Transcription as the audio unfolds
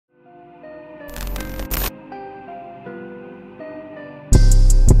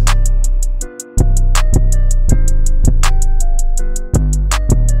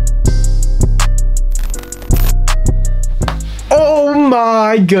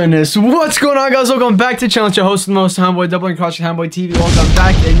my goodness, what's going on, guys? Welcome back to the channel. It's your host, the most TommyBoy, doubling cross TommyBoyTV. Welcome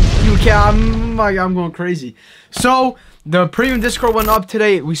back, and you can, I'm going crazy. So the premium Discord went up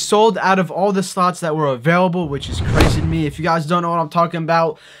today. We sold out of all the slots that were available, which is crazy to me. If you guys don't know what I'm talking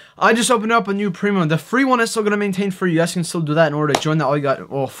about, I just opened up a new premium. The free one is still going to maintain free. You guys can still do that in order to join that. All you got,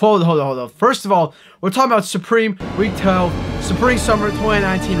 well, hold on. First of all, we're talking about Supreme Week 12, Supreme Summer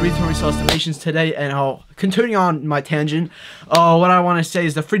 2019 retail resale estimations today. And continuing on my tangent, what I want to say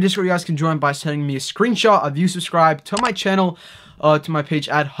is the free Discord you guys can join by sending me a screenshot of you subscribe to my channel, to my page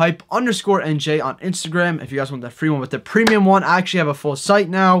at hype_NJ on Instagram. If you guys want the free one. With the premium one, I actually have a full site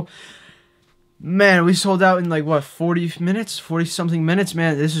now. Man, we sold out in like what, 40 minutes, 40 something minutes,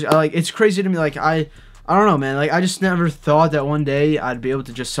 man. This is like, it's crazy to me. Like I don't know, man. Like I just never thought that one day I'd be able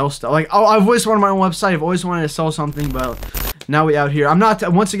to just sell stuff. Like, oh, I've always wanted my own website. I've always wanted to sell something, but now we out here. I'm not,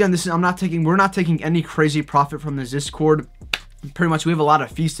 once again, we're not taking any crazy profit from this Discord. Pretty much, we have a lot of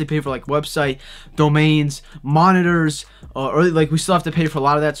fees to pay for, like website, domains, monitors, or like we still have to pay for a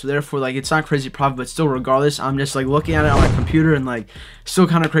lot of that. So therefore, like, it's not crazy profit, but still, regardless, I'm just like looking at it on my computer and like still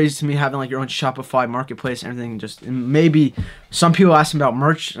kind of crazy to me having like your own Shopify marketplace and everything. Just, and maybe some people ask me about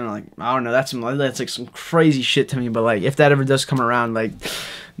merch, and I'm like, I don't know, that's like some crazy shit to me. But like, if that ever does come around, like,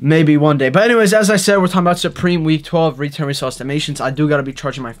 maybe one day. But anyways, as I said, we're talking about Supreme Week 12 retail resale estimations. I do got to be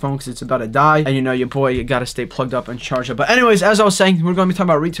charging my phone because it's about to die. And you know, your boy, you got to stay plugged up and charged up. But anyways, as I was saying, we're going to be talking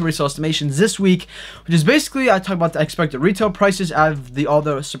about retail resale estimations this week, which is basically, I talk about the expected retail prices of all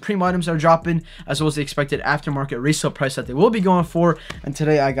the Supreme items that are dropping, as well as the expected aftermarket resale price that they will be going for. And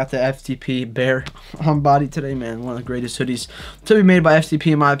today, I got the FTP Bear on body today, man. One of the greatest hoodies to be made by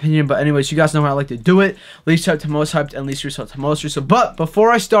FTP, in my opinion. But anyways, you guys know how I like to do it. Least hyped to most hyped, and least resale to most resale. But before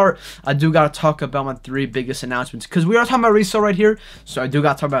I start, I do gotta talk about my 3 biggest announcements, because we are talking about resale right here. So I do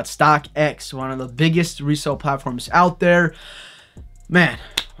gotta talk about StockX, one of the biggest resale platforms out there. Man,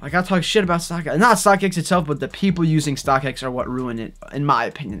 I gotta talk shit about StockX. Not StockX itself, but the people using StockX are what ruin it, in my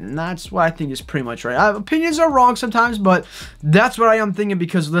opinion. And that's what I think is pretty much right. Opinions are wrong sometimes, but that's what I am thinking,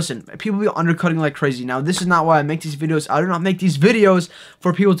 because listen, people be undercutting like crazy. Now, this is not why I make these videos. I do not make these videos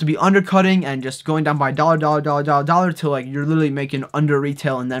for people to be undercutting and just going down by dollar till like you're literally making under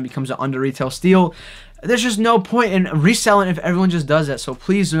retail, and then becomes an under retail steal. There's just no point in reselling if everyone just does that. So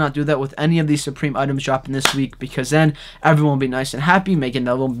please do not do that with any of these Supreme items dropping this week, because then everyone will be nice and happy, making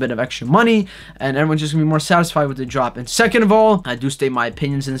a little bit of extra money, and everyone's just gonna be more satisfied with the drop. And second of all, I do state my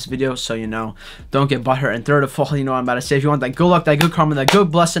opinions in this video, so you know, don't get butthurt. And third of all, you know what I'm about to say. If you want that good luck, that good karma, that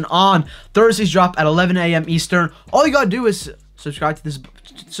good blessing on Thursday's drop at 11 a.m. Eastern, all you gotta do is subscribe to this.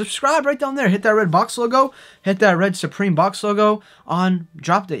 Subscribe right down there. Hit that red box logo. Hit that red Supreme box logo on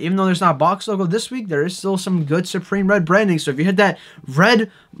drop day. Even though there's not a box logo this week, there is still some good Supreme red branding. So if you hit that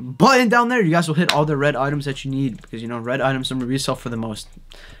red button down there, you guys will hit all the red items that you need, because you know, red items are resell for the most.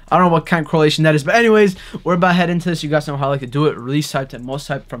 I don't know what kind of correlation that is, but anyways, we're about to head into this. You guys know how I like to do it. Release type to most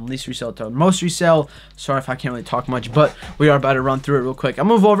type, from least resale to most resale. Sorry if I can't really talk much, but we are about to run through it real quick. I'll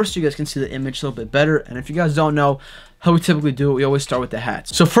move over so you guys can see the image a little bit better. And if you guys don't know how we typically do it, we always start with the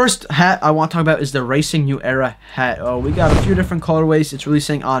hats. So first hat I want to talk about is the Racing New Era hat. We got a few different colorways. It's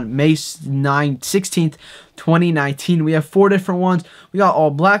releasing on May 16th, 2019. We have 4 different ones. We got all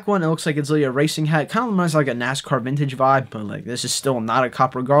black one. It looks like it's really a racing hat. Kind of reminds like a NASCAR vintage vibe, but like this is still not a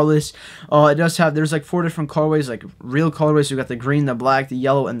cop regardless. It does have, there's like 4 different colorways, like real colorways. We got the green, the black, the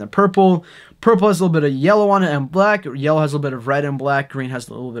yellow, and the purple. Purple has a little bit of yellow on it and black. Yellow has a little bit of red and black. Green has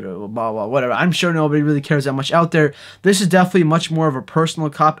a little bit of blah, blah, whatever. I'm sure nobody really cares that much out there. This is definitely much more of a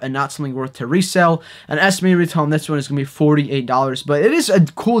personal cop and not something worth to resell. An estimated retail on this one is going to be $48. But it is a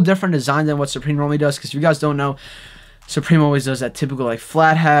cool, different design than what Supreme normally does. Because if you guys don't know, Supreme always does that typical like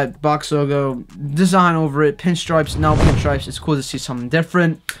flat hat, box logo, design over it, pinstripes, no pinstripes. It's cool to see something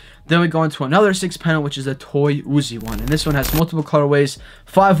different. Then we go into another 6 panel, which is a Toy Uzi one. And this one has multiple colorways,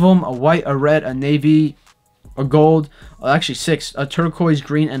 5 of them, a white, a red, a navy, a gold, actually 6, a turquoise,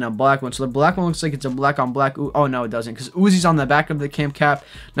 green, and a black one. So the black one looks like it's a black on black. Oh no, it doesn't, because Uzi's on the back of the cam cap,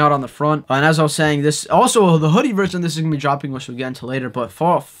 not on the front. And as I was saying, this also, the hoodie version of this is going to be dropping, which we'll get into later. But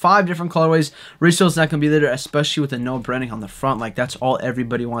 5 different colorways. Resale's not going to be later, especially with the no branding on the front. Like, that's all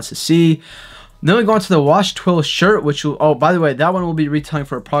everybody wants to see. Then we go into the wash twill shirt, which will, oh, by the way, that one will be retailing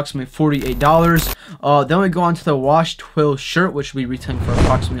for approximately $48. Then we go on to the wash twill shirt, which will be retailing for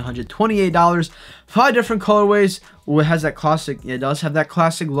approximately $128. 5 different colorways. It has that classic, it does have that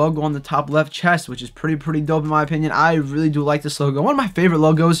classic logo on the top left chest, which is pretty dope in my opinion. I really do like this logo. One of my favorite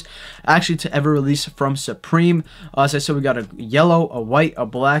logos actually to ever release from Supreme. As I said, we got a yellow, a white, a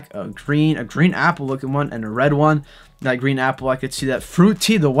black, a green apple looking one, and a red one. that green apple. I could see that fruit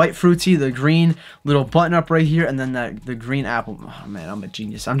tee, the white fruit tee, the green little button up right here, and then the green apple. Oh man, I'm a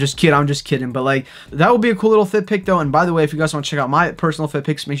genius. I'm just kidding. But like, that would be a cool little fit pick though. And by the way, if you guys want to check out my personal fit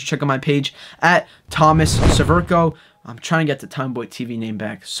picks, make sure you check out my page at Thomas Severco. I'm trying to get the TommyBoyTV name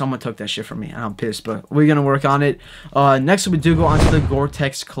back. Someone took that shit from me, and I'm pissed, but we're gonna work on it. Next we do go on to the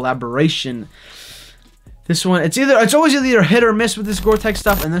Goretex collaboration. This one, it's always either hit or miss with this Goretex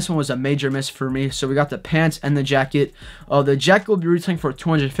stuff, and this one was a major miss for me. So we got the pants and the jacket. The jacket will be retailing for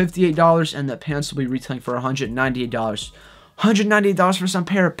 $258, and the pants will be retailing for $198. $198 for some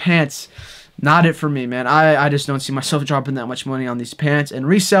pair of pants. Not it for me, man. I just don't see myself dropping that much money on these pants. And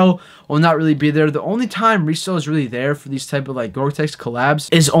resale will not really be there. The only time resale is really there for these type of like Goretex collabs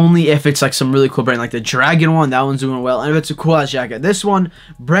is only if it's like some really cool brand, like the Dragon one. That one's doing well, and if it's a cool ass jacket. This one,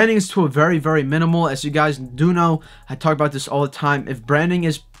 branding is to a very, very minimal. As you guys do know, I talk about this all the time. If branding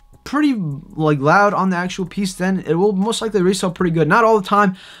is pretty like loud on the actual piece, then it will most likely resell pretty good. Not all the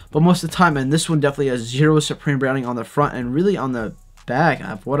time, but most of the time. And this one definitely has zero Supreme branding on the front, and really on the back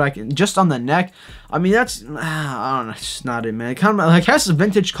of what I can, just on the neck. I mean, that's I don't know, it's just not it, man. It kind of like has some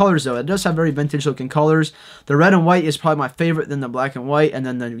vintage colors though. It does have very vintage looking colors. The red and white is probably my favorite, then the black and white, and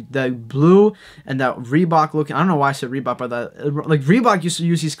then the blue and that Reebok looking. I don't know why I said Reebok, but that like Reebok used to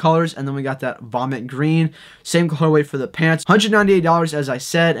use these colors. And then we got that vomit green, same colorway for the pants. $198 as I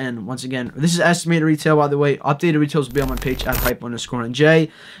said. And once again, this is estimated retail, by the way. Updated retails will be on my page at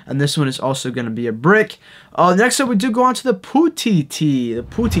hype_NJ, and this one is also going to be a brick. Next up we do go on to the Pootie tee,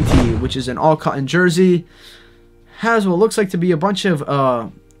 which is an all cotton jersey. Has what looks like to be a bunch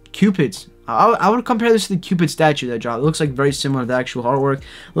of cupids. I would compare this to the Cupid statue that dropped. It looks like very similar to the actual artwork.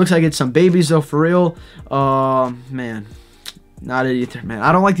 Looks like it's some babies though, for real. Man, not it either, man.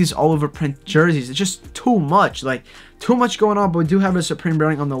 I don't like these all over print jerseys. It's just too much, like too much going on. But we do have a Supreme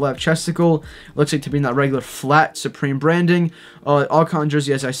branding on the left chesticle. Looks like to be in that regular flat Supreme branding. All cotton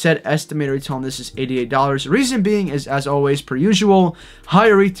jersey, as I said, estimated retail on this is $88. Reason being is, as always, per usual,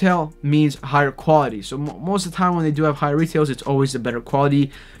 higher retail means higher quality. So most of the time when they do have higher retails, it's always the better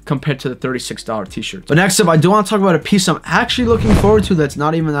quality compared to the $36 t-shirt. But next up, I do want to talk about a piece I'm actually looking forward to that's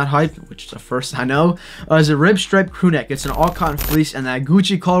not even that hype, which is the first I know, is a rib stripe crew neck. It's an all cotton fleece and that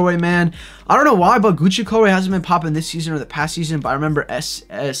Gucci colorway, man. I don't know why, but Gucci colorway hasn't been popping this season or the past season, but I remember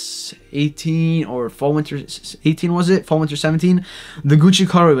SS18 or fall winter 18, was it? Fall winter 17. The Gucci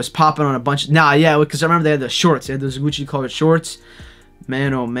colorway was popping on a bunch. Yeah, because I remember they had the shorts. They had those Gucci colored shorts.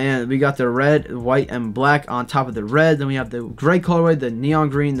 Man, oh man, we got the red, white, and black on top of the red. Then we have the gray colorway, the neon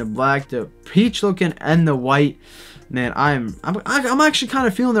green, the black, the peach looking, and the white. Man, I'm actually kind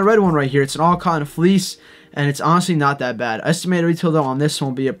of feeling the red one right here. It's an all cotton fleece, and it's honestly not that bad. Estimated retail though on this one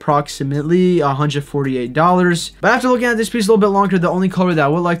will be approximately $148. But after looking at this piece a little bit longer, the only color that I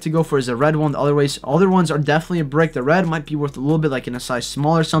would like to go for is the red one. The other ones are definitely a brick. The red might be worth a little bit, like in a size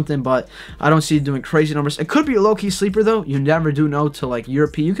small or something, but I don't see it doing crazy numbers. It could be a low-key sleeper though. You never do know till like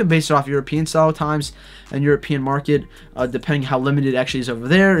European. You can base it off European style times and European market, depending how limited it actually is over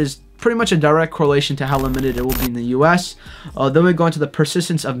there. Is pretty much a direct correlation to how limited it will be in the US. Then we go into the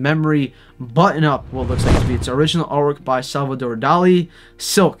persistence of memory button up. What looks like to be its original artwork by Salvador Dali.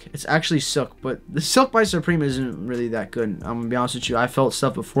 Silk. It's actually silk, but the silk by Supreme isn't really that good. I'm gonna be honest with you. I felt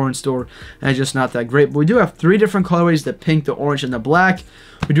stuff before in store and it's just not that great. But we do have 3 different colorways: the pink, the orange, and the black.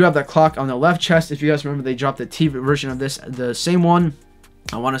 We do have that clock on the left chest. If you guys remember, they dropped the T version of this, the same one,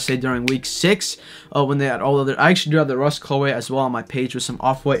 I want to say during week 6, when they had all other. I actually do have the Rust colorway as well on my page with some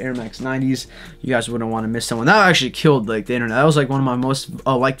off-white Air Max 90s. You guys wouldn't want to miss that one. That actually killed like the internet. That was like one of my most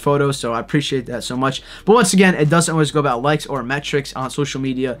liked photos, so I appreciate that so much. But once again, it doesn't always go about likes or metrics on social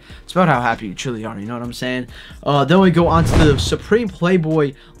media. It's about how happy you truly are. You know what I'm saying? Then we go on to the Supreme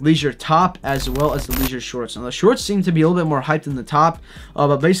Playboy leisure top as well as the leisure shorts. Now the shorts seem to be a little bit more hyped than the top,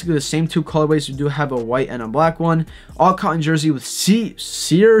 but basically the same 2 colorways. We do have a white and a black one. All cotton jersey with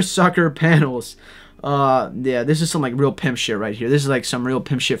seersucker panels. Yeah, this is some like real pimp shit right here. This is like some real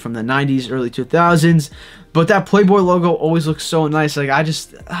pimp shit from the 90s, early 2000s. But that Playboy logo always looks so nice. Like, I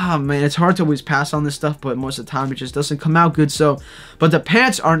just, man, it's hard to always pass on this stuff, but most of the time it just doesn't come out good. So, but the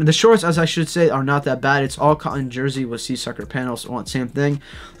pants aren't, the shorts, as I should say, are not that bad. It's all cotton jersey with seersucker panels. So, same thing.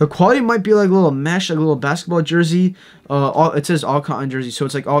 The quality might be like a little mesh, like a little basketball jersey. It says all cotton jersey, so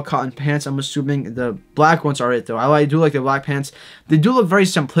it's like all cotton pants. I'm assuming the black ones are it though. I do like the black pants. They do look very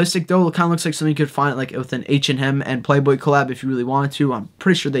simplistic though. It kind of looks like something you could find like with an H&M and Playboy collab if you really wanted to. I'm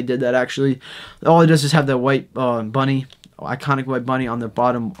pretty sure they did that actually. All it does is have the white bunny iconic white bunny on the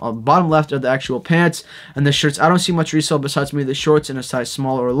bottom left of the actual pants. And the shirts, I don't see much resale besides maybe the shorts in a size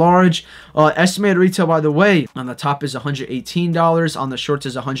small or large. Estimated retail, by the way, on the top is $118, on the shorts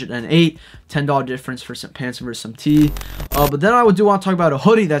is $108, $10 difference for some pants versus some tee. But then I do want to talk about a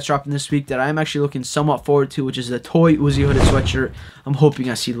hoodie that's dropping this week that I'm actually looking somewhat forward to, which is the Toy Uzi hooded sweatshirt. I'm hoping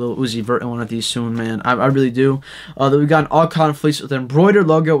I see little Uzi Vert in one of these soon, man. I really do. Then we got an all cotton fleece with an embroidered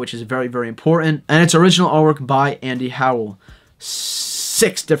logo, which is very, very important, and it's original artwork by Andy Howell.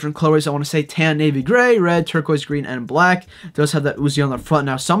 6 different colorways, I want to say: tan, navy, gray, red, turquoise, green, and black. It does have that Uzi on the front.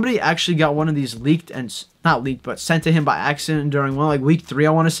 Now, somebody actually got one of these leaked, and not leaked, but sent to him by accident during like week 3,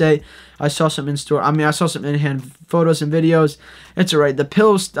 I want to say. I saw some in store. I mean, I saw some in-hand photos and videos. It's alright. The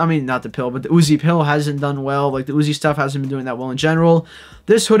pills, I mean, not the pill, but the Uzi pill hasn't done well. Like, the Uzi stuff hasn't been doing that well in general.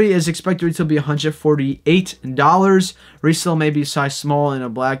 This hoodie is expected to be $148. Resale maybe size small in a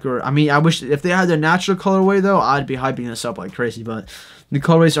black, or, I mean, I wish if they had their natural colorway, though, I'd be hyping this up like crazy, but the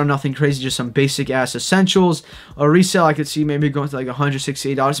colorways are nothing crazy, just some basic ass essentials. A resale, I could see maybe going to like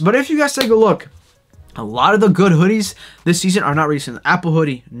 $168. But if you guys take a look, a lot of the good hoodies this season are not resale. The Apple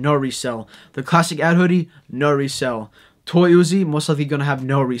hoodie, no resale. The classic ad hoodie, no resale. Toy Uzi, most likely going to have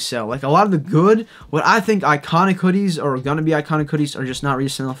no resale. Like, a lot of the good, what I think iconic hoodies or going to be iconic hoodies are just not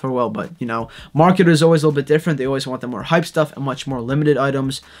reselling for well. But, you know, market is always a little bit different. They always want the more hype stuff and much more limited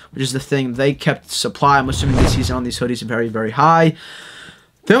items, which is the thing. They kept supply, I'm assuming, this season on these hoodies very, very high.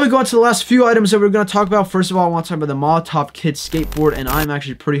 Then we go on to the last few items that we're going to talk about. First of all, I want to talk about the Molotov Kid skateboard, and I'm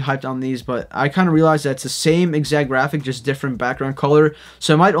actually pretty hyped on these, but I kind of realized that it's the same exact graphic, just different background color.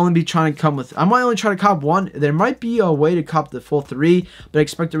 So I might only be trying to come with, I might only try to cop one. There might be a way to cop the full 3, but I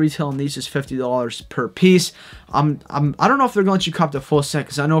expect the retail on these is $50 per piece. I don't know if they're going to let you cop the full set,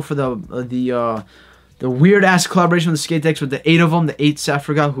 because I know for the weird ass collaboration with the Goretex with the 8 of them, the 8 set, I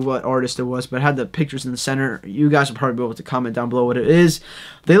forgot what artist it was, but it had the pictures in the center. You guys will probably be able to comment down below what it is.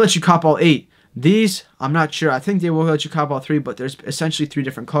 They let you cop all 8. These, I'm not sure. I think they will let you cop all 3, but there's essentially 3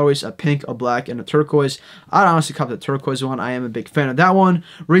 different colorways: a pink, a black, and a turquoise. I'd honestly cop the turquoise one. I am a big fan of that one.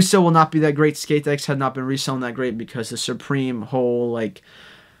 Resale will not be that great. Goretex had not been reselling that great because the Supreme whole, like,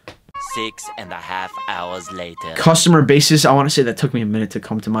 6.5 hours later. Customer basis, I want to say that took me a minute to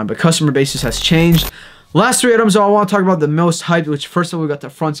come to mind, but customer basis has changed. Last 3 items I want to talk about the most hyped, which first of all, we got the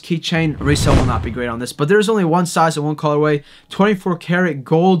front's keychain. Resale will not be great on this, but there's only one size and one colorway: 24 karat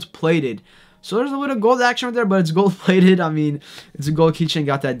gold plated. So there's a little gold action right there, but it's gold plated. I mean, it's a gold keychain.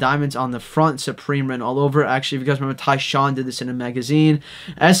 Got that diamonds on the front, Supreme written all over. Actually, if you guys remember, Ty Sean did this in a magazine.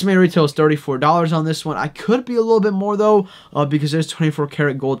 Estimated retail is $34 on this one. I could be a little bit more though, because there's 24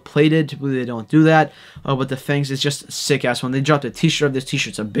 karat gold plated. Typically they don't do that. But the fangs is just a sick ass one. They dropped a t-shirt of this.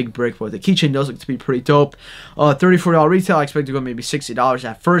 T-shirt's a big break, but the keychain does look to be pretty dope. $34 retail. I expect to go maybe $60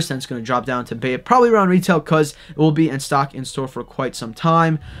 at first, then it's going to drop down to probably around retail, because it will be in stock in store for quite some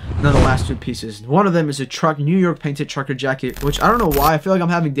time. And then the last 2 pieces. One of them is a New York painted trucker jacket, which I don't know why. I feel like I'm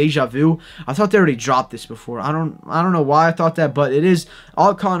having deja vu. I thought they already dropped this before. I don't know why I thought that, but it is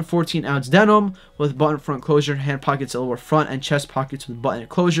all cotton 14-ounce denim with button front closure, hand pockets lower front, and chest pockets with button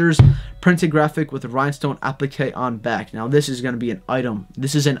closures. Printed graphic with a rhinestone applique on back. Now this is going to be an item.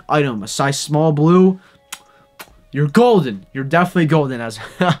 This is an item. A size small blue. You're golden. You're definitely golden. As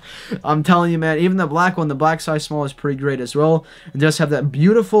I'm telling you, man. Even the black one, the black size small, is pretty great as well. It does have that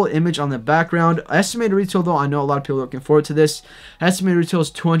beautiful image on the background. Estimated retail, though, I know a lot of people are looking forward to this. Estimated retail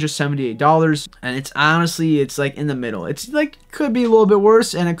is $278, and it's honestly, it's like in the middle. It's like, could be a little bit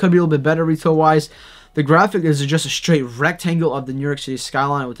worse, and it could be a little bit better retail wise. The graphic is just a straight rectangle of the New York City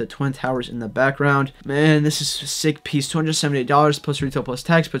skyline with the Twin Towers in the background. Man, this is a sick piece. $278 plus retail plus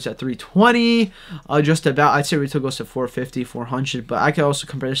tax puts at $320. Just about, I'd say retail goes to $450, $400. But I could also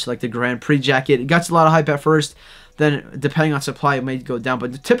compare this to like the Grand Prix jacket. It got a lot of hype at first. Then, depending on supply, it may go down.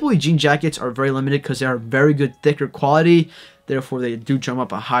 But typically, jean jackets are very limited because they are very good, thicker quality. Therefore, they do jump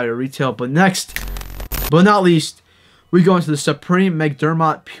up a higher retail. But next, but not least, we go into the Supreme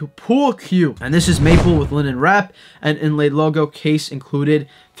McDermott Pool Cue. And this is maple with linen wrap and inlaid logo, case included,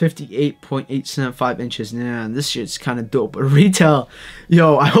 58.875 inches. Man, this shit's kind of dope. But retail,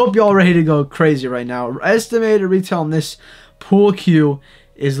 yo, I hope y'all ready to go crazy right now. Estimated retail on this Pool Cue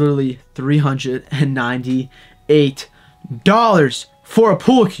is literally $398 for a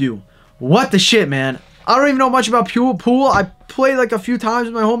pool cue. What the shit, man? I don't even know much about pool. I played like a few times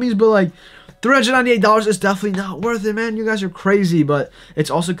with my homies, but like, $398 is definitely not worth it, man. You guys are crazy, but it's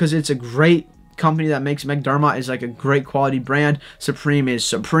also because it's a great company that makes. McDermott is like a great quality brand. Supreme is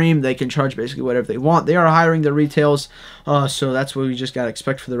Supreme. They can charge basically whatever they want. They are hiring the retails, so that's what we just got to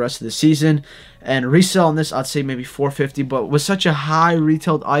expect for the rest of the season. And resale on this, I'd say maybe $450, but with such a high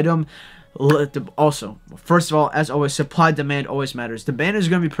retailed item, Also, first of all, as always, supply demand always matters. Demand is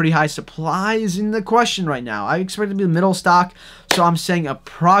going to be pretty high. Supply is in the question right now. I expect it to be the middle stock, so I'm saying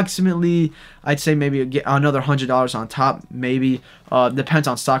approximately, I'd say maybe get another $100 on top, maybe. Depends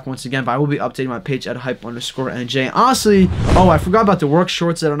on stock once again, but I will be updating my page at hype_NJ. Honestly, oh, I forgot about the work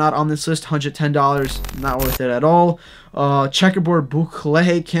shorts that are not on this list. $110, not worth it at all. Checkerboard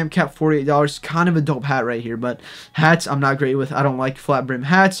boucle camp cap, $48. Kind of a dope hat right here, but hats I'm not great with. I don't like flat brim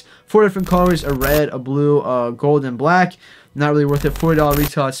hats. 4 different colors: a red, a blue, gold, and black. Not really worth it. $40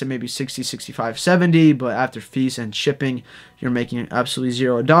 retail, I'd say maybe 60, 65, 70, but after fees and shipping, you're making absolutely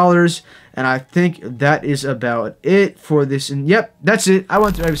 $0. And I think that is about it for this. And yep, that's it. I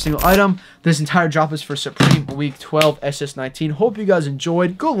went through every single item. This entire drop is for Supreme Week 12 SS19. Hope you guys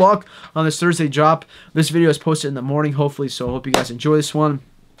enjoyed. Good luck on this Thursday drop. This video is posted in the morning, hopefully, so I hope you guys enjoy this one.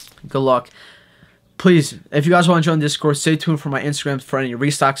 Good luck. Please, if you guys want to join Discord, stay tuned for my Instagram for any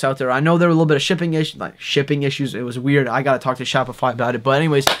restocks out there. I know there were a little bit of shipping issues. It was weird. I got to talk to Shopify about it. But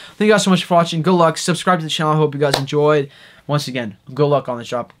anyways, thank you guys so much for watching. Good luck. Subscribe to the channel. I hope you guys enjoyed. Once again, good luck on this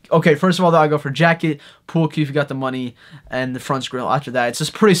drop. Okay, first of all, though, I go for jacket, pool cue if you got the money, and the front grill. After that, it's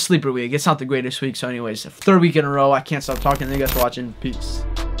just pretty sleeper week. It's not the greatest week. So anyways, 3rd week in a row. I can't stop talking. Thank you guys for watching. Peace.